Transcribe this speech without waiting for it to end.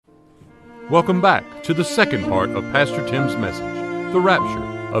Welcome back to the second part of Pastor Tim's message, The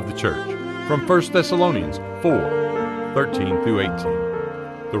Rapture of the Church, from 1 Thessalonians 4:13 through 18.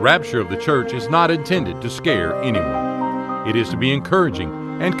 The rapture of the church is not intended to scare anyone. It is to be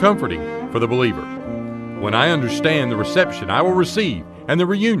encouraging and comforting for the believer. When I understand the reception I will receive and the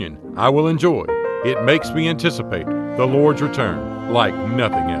reunion I will enjoy, it makes me anticipate the Lord's return like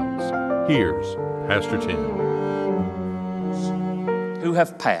nothing else. Here's Pastor Tim. Who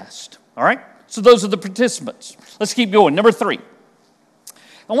have passed. All right? So those are the participants. Let's keep going. Number 3.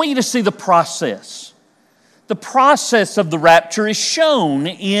 I want you to see the process. The process of the rapture is shown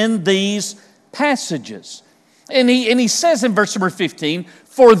in these passages. And he says in verse number 15,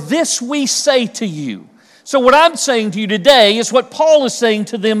 "For this we say to you." So what I'm saying to you today is what Paul is saying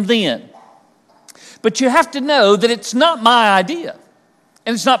to them then. But you have to know that it's not my idea.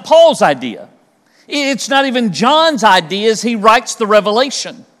 And it's not Paul's idea. It's not even John's idea as he writes the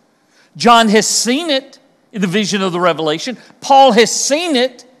Revelation. John has seen it in the vision of the Revelation. Paul has seen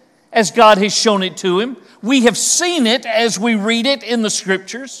it as God has shown it to him. We have seen it as we read it in the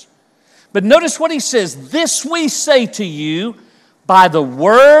Scriptures. But notice what he says, "This we say to you by the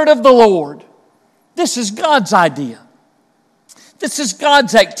word of the Lord." This is God's idea. This is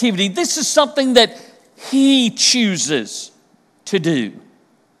God's activity. This is something that He chooses to do.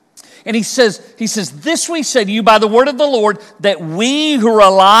 And he says, "This we say to you by the word of the Lord, that we who are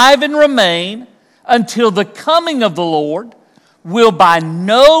alive and remain until the coming of the Lord will by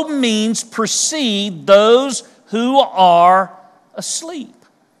no means precede those who are asleep."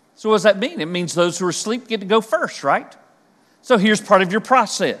 So what does that mean? It means those who are asleep get to go first, right? So here's part of your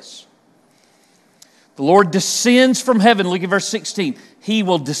process. The Lord descends from heaven. Look at verse 16. "He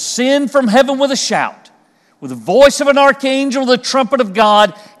will descend from heaven with a shout, with the voice of an archangel, the trumpet of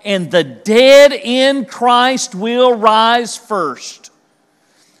God, and the dead in Christ will rise first."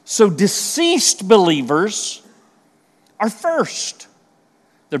 So deceased believers are first.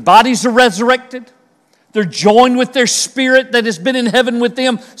 Their bodies are resurrected. They're joined with their spirit that has been in heaven with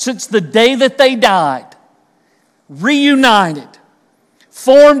them since the day that they died. Reunited,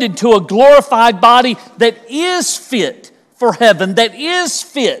 formed into a glorified body that is fit for heaven, that is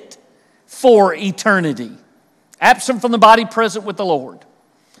fit for eternity. Absent from the body, present with the Lord.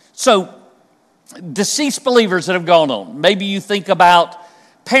 So, deceased believers that have gone on. Maybe you think about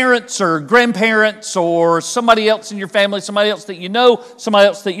parents or grandparents or somebody else in your family, somebody else that you know, somebody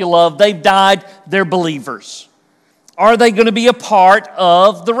else that you love. They've died, they're believers. Are they going to be a part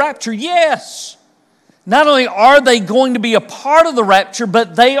of the rapture? Yes. Not only are they going to be a part of the rapture,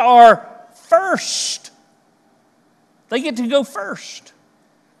 but they are first. They get to go first.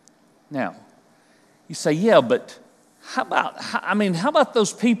 Now, you say, yeah, but how about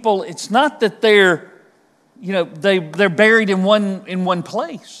those people? It's not that they're buried in one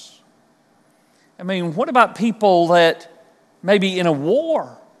place. I mean, what about people that maybe in a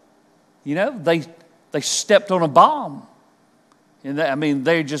war, they stepped on a bomb, and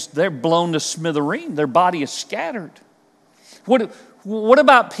they're blown to smithereens. Their body is scattered. What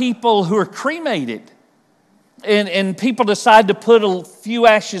about people who are cremated, and people decide to put a few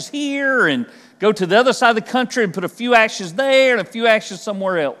ashes here and go to the other side of the country and put a few ashes there and a few ashes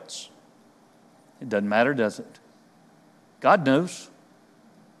somewhere else? It doesn't matter, does it? God knows.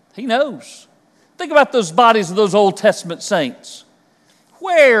 He knows. Think about those bodies of those Old Testament saints.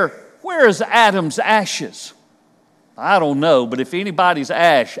 Where is Adam's ashes? I don't know, but if anybody's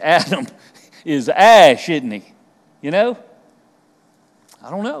ash, Adam is ash, isn't he? I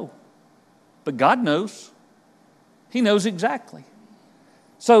don't know. But God knows. He knows exactly.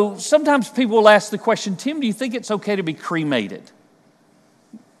 So sometimes people will ask the question, "Tim, do you think it's okay to be cremated?"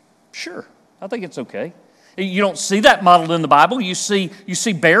 Sure, I think it's okay. You don't see that modeled in the Bible. You see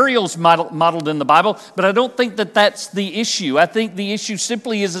burials modeled in the Bible, but I don't think that that's the issue. I think the issue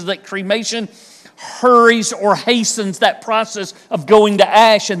simply is that cremation hurries or hastens that process of going to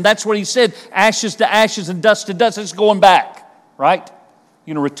ash, and that's what he said, ashes to ashes and dust to dust. It's going back, right?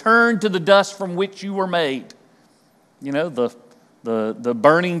 Return to the dust from which you were made. The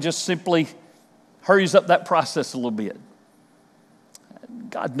burning just simply hurries up that process a little bit.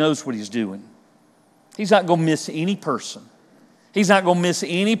 God knows what He's doing. He's not going to miss any person. He's not going to miss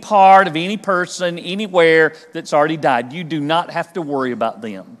any part of any person anywhere that's already died. You do not have to worry about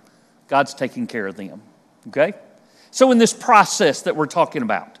them. God's taking care of them. Okay? So in this process that we're talking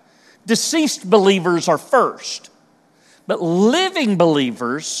about, deceased believers are first, but living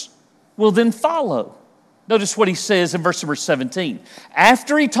believers will then follow. Notice what he says in verse number 17.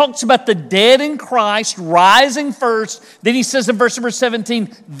 After he talks about the dead in Christ rising first, then he says in verse number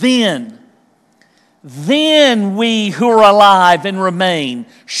 17, Then we who are alive and remain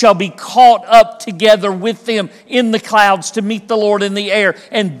shall be caught up together with them in the clouds to meet the Lord in the air.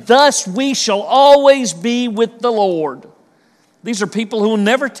 And thus we shall always be with the Lord. These are people who will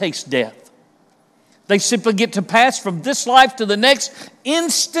never taste death. They simply get to pass from this life to the next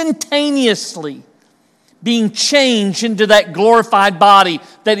instantaneously, being changed into that glorified body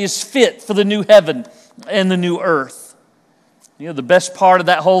that is fit for the new heaven and the new earth. You know, the best part of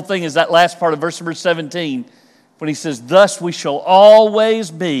that whole thing is that last part of verse number 17, when he says, thus we shall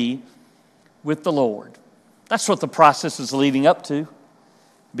always be with the Lord. That's what the process is leading up to. It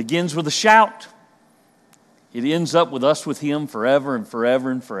begins with a shout. It ends up with us with Him forever and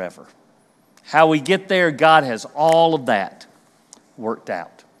forever and forever. How we get there, God has all of that worked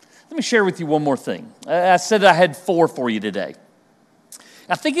out. Let me share with you one more thing. I said I had 4 for you today.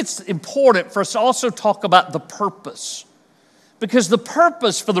 I think it's important for us to also talk about the purpose. Because the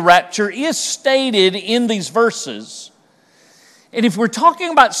purpose for the rapture is stated in these verses. And if we're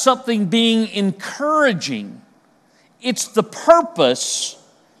talking about something being encouraging, it's the purpose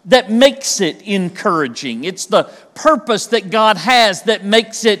that makes it encouraging. It's the purpose that God has that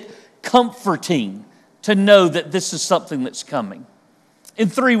makes it comforting to know that this is something that's coming. In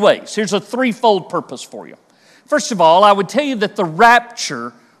 3 ways. Here's a 3-fold purpose for you. First of all, I would tell you that the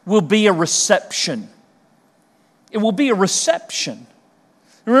rapture will be a reception. It will be a reception.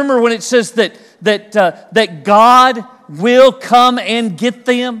 Remember when it says that God will come and get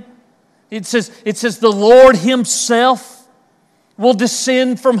them? It says the Lord Himself will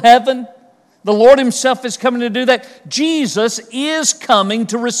descend from heaven. The Lord Himself is coming to do that. Jesus is coming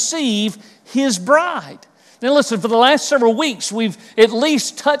to receive His bride. Now listen, for the last several weeks, we've at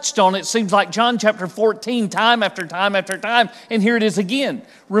least touched on it, seems like John chapter 14, time after time after time, and here it is again.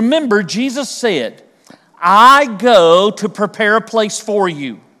 Remember, Jesus said, I go to prepare a place for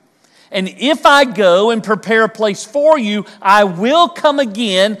you. And if I go and prepare a place for you, I will come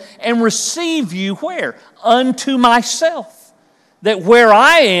again and receive you where? Unto myself. That where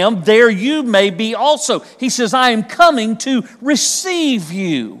I am, there you may be also. He says, I am coming to receive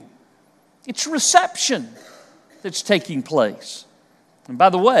you. It's reception that's taking place. And by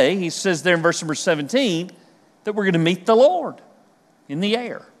the way, he says there in verse number 17 that we're going to meet the Lord in the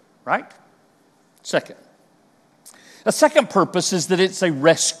air, right? Second. A second purpose is that it's a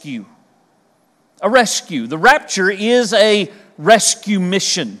rescue. A rescue. The rapture is a rescue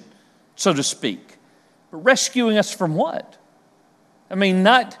mission, so to speak. But rescuing us from what? I mean,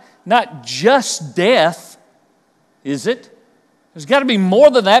 not just death, is it? There's got to be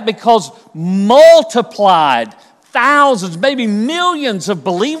more than that, because multiplied thousands, maybe millions of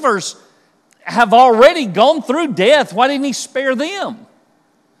believers have already gone through death. Why didn't He spare them?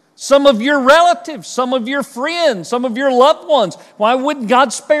 Some of your relatives, some of your friends, some of your loved ones. Why wouldn't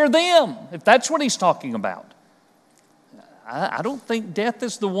God spare them if that's what He's talking about? I don't think death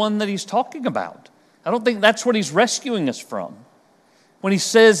is the one that He's talking about. I don't think that's what He's rescuing us from. When He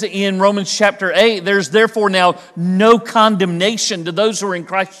says in Romans chapter 8, there's therefore now no condemnation to those who are in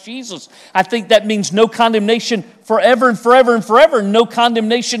Christ Jesus. I think that means no condemnation forever and forever and forever. No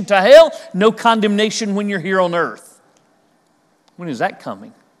condemnation to hell, no condemnation when you're here on earth. When is that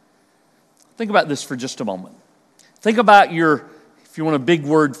coming? Think about this for just a moment. Think about your, if you want a big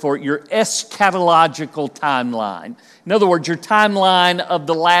word for it, your eschatological timeline. In other words, your timeline of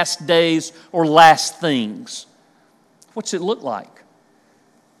the last days or last things. What's it look like?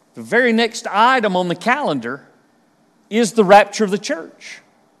 The very next item on the calendar is the rapture of the church.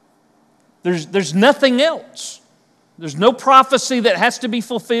 There's nothing else. There's no prophecy that has to be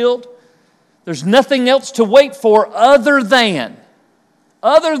fulfilled. There's nothing else to wait for other than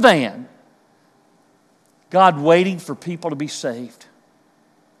God waiting for people to be saved.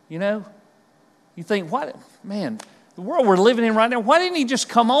 You know? You think, what? Man, the world we're living in right now, why didn't He just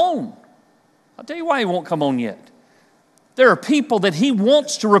come on? I'll tell you why He won't come on yet. There are people that He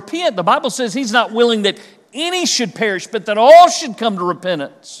wants to repent. The Bible says He's not willing that any should perish, but that all should come to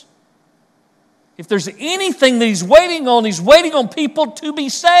repentance. If there's anything that He's waiting on people to be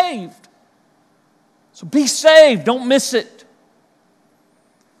saved. So be saved, don't miss it.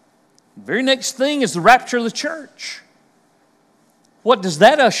 The very next thing is the rapture of the church. What does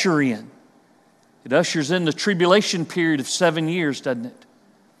that usher in? It ushers in the tribulation period of 7 years, doesn't it?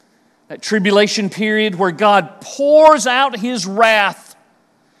 That tribulation period where God pours out His wrath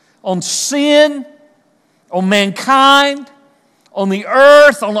on sin, on mankind, on the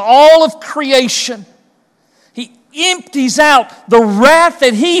earth, on all of creation. He empties out the wrath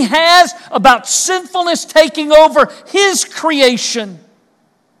that He has about sinfulness taking over His creation.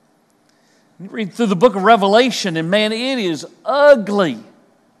 You read through the book of Revelation, and man, it is ugly.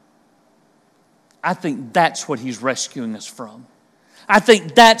 I think that's what He's rescuing us from. I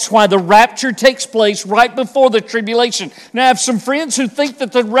think that's why the rapture takes place right before the tribulation. Now, I have some friends who think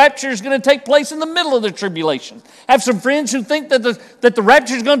that the rapture is going to take place in the middle of the tribulation. I have some friends who think that the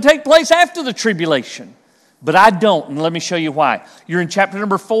rapture is going to take place after the tribulation. But I don't, and let me show you why. You're in chapter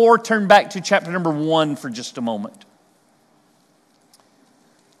number 4. Turn back to chapter number 1 for just a moment.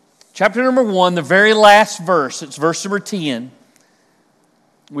 Chapter number 1, the very last verse, it's verse number 10.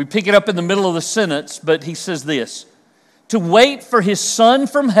 We pick it up in the middle of the sentence, but he says this: to wait for His Son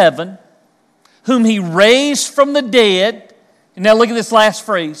from heaven, whom He raised from the dead. And now look at this last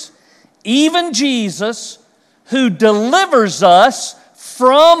phrase. Even Jesus, who delivers us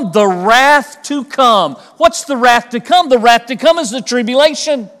from the wrath to come. What's the wrath to come? The wrath to come is the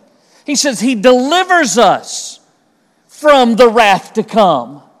tribulation. He says He delivers us from the wrath to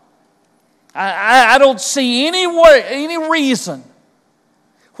come. I don't see any reason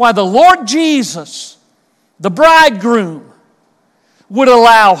why the Lord Jesus, the bridegroom, would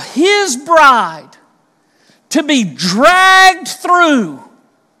allow His bride to be dragged through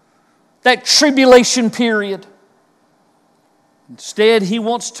that tribulation period. Instead, He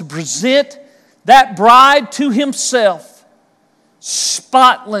wants to present that bride to Himself,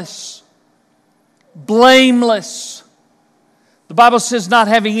 spotless, blameless. The Bible says not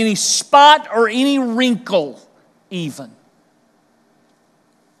having any spot or any wrinkle even.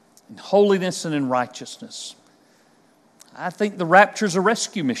 In holiness and in righteousness. I think the rapture is a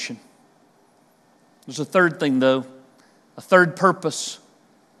rescue mission. There's a third thing, though, a third purpose.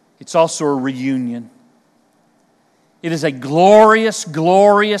 It's also a reunion. It is a glorious,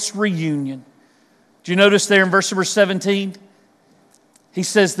 glorious reunion. Do you notice there in verse number 17? He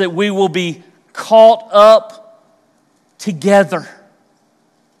says that we will be caught up together.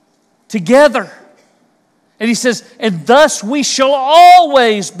 Together. And he says, and thus we shall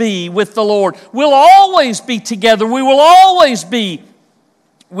always be with the Lord. We'll always be together. We will always be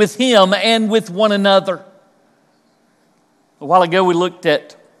with Him and with one another. A while ago we looked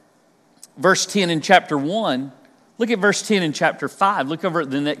at verse 10 in chapter 1. Look at verse 10 in chapter 5. Look over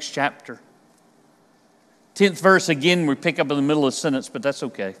at the next chapter. 10th verse, again, we pick up in the middle of the sentence, but that's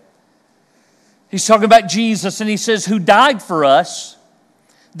okay. He's talking about Jesus, and he says, who died for us,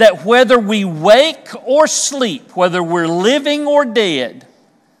 that whether we wake or sleep, whether we're living or dead,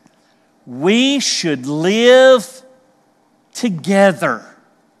 we should live together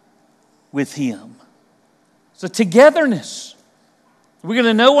with Him. So togetherness. We're going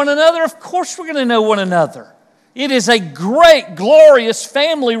to know one another? Of course we're going to know one another. It is a great, glorious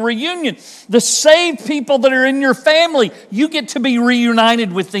family reunion. The saved people that are in your family, you get to be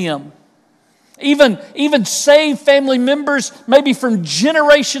reunited with them. Even saved family members, maybe from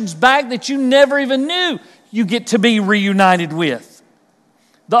generations back that you never even knew, you get to be reunited with.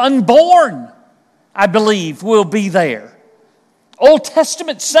 The unborn, I believe, will be there. Old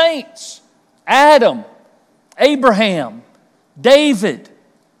Testament saints, Adam, Abraham, David,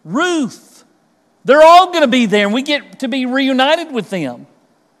 Ruth, they're all going to be there, and we get to be reunited with them.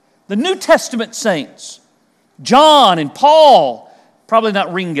 The New Testament saints, John and Paul, probably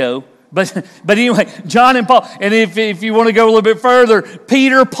not Ringo, but anyway, John and Paul. And if you want to go a little bit further,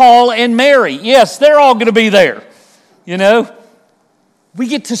 Peter, Paul, and Mary. Yes, they're all going to be there. You know, we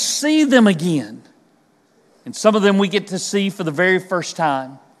get to see them again. And some of them we get to see for the very first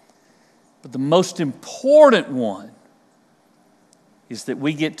time. But the most important one is that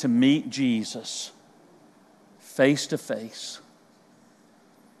we get to meet Jesus face to face.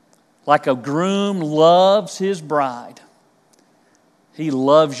 Like a groom loves his bride. He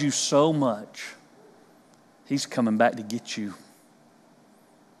loves you so much. He's coming back to get you.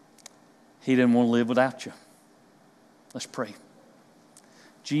 He didn't want to live without you. Let's pray.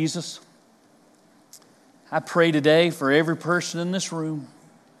 Jesus, I pray today for every person in this room.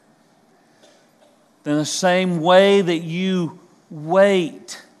 In the same way that you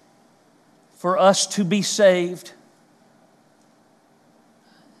wait for us to be saved,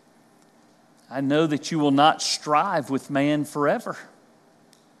 I know that you will not strive with man forever.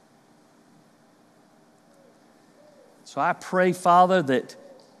 So I pray, Father, that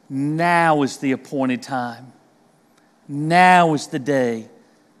now is the appointed time. Now is the day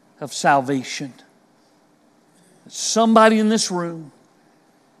of salvation. Somebody in this room,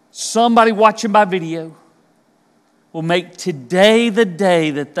 somebody watching by video, will make today the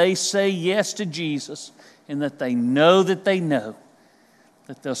day that they say yes to Jesus and that they know that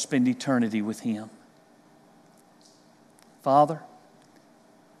they'll spend eternity with Him. Father,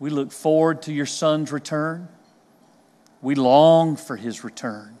 we look forward to your Son's return. We long for His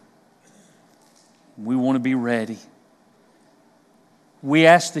return. We want to be ready. We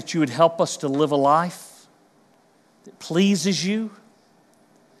ask that you would help us to live a life that pleases you,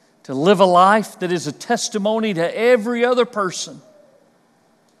 to live a life that is a testimony to every other person,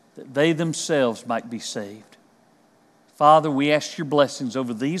 that they themselves might be saved. Father, we ask your blessings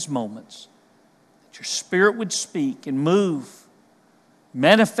over these moments, that your Spirit would speak and move,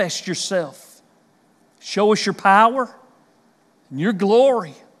 manifest yourself, show us your power and your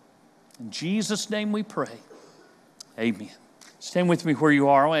glory. In Jesus' name we pray. Amen. Stand with me where you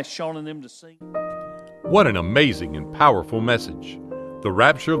are. I'll ask Sean and them to sing. What an amazing and powerful message. The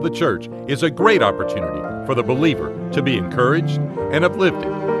rapture of the church is a great opportunity for the believer to be encouraged and uplifted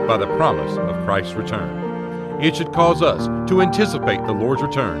by the promise of Christ's return. It should cause us to anticipate the Lord's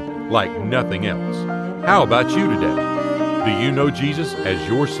return like nothing else. How about you today? Do you know Jesus as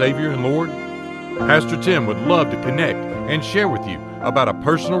your Savior and Lord? Pastor Tim would love to connect and share with you about a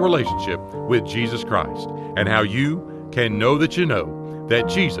personal relationship with Jesus Christ and how you can know that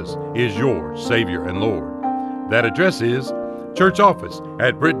Jesus is your Savior and Lord. That address is church office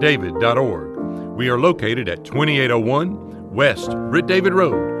at brittdavid.org. We are located at 2801 West Britt David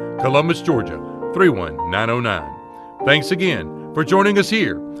Road, Columbus, Georgia, 31909. Thanks again for joining us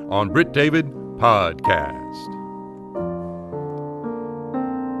here on Britt David Podcast.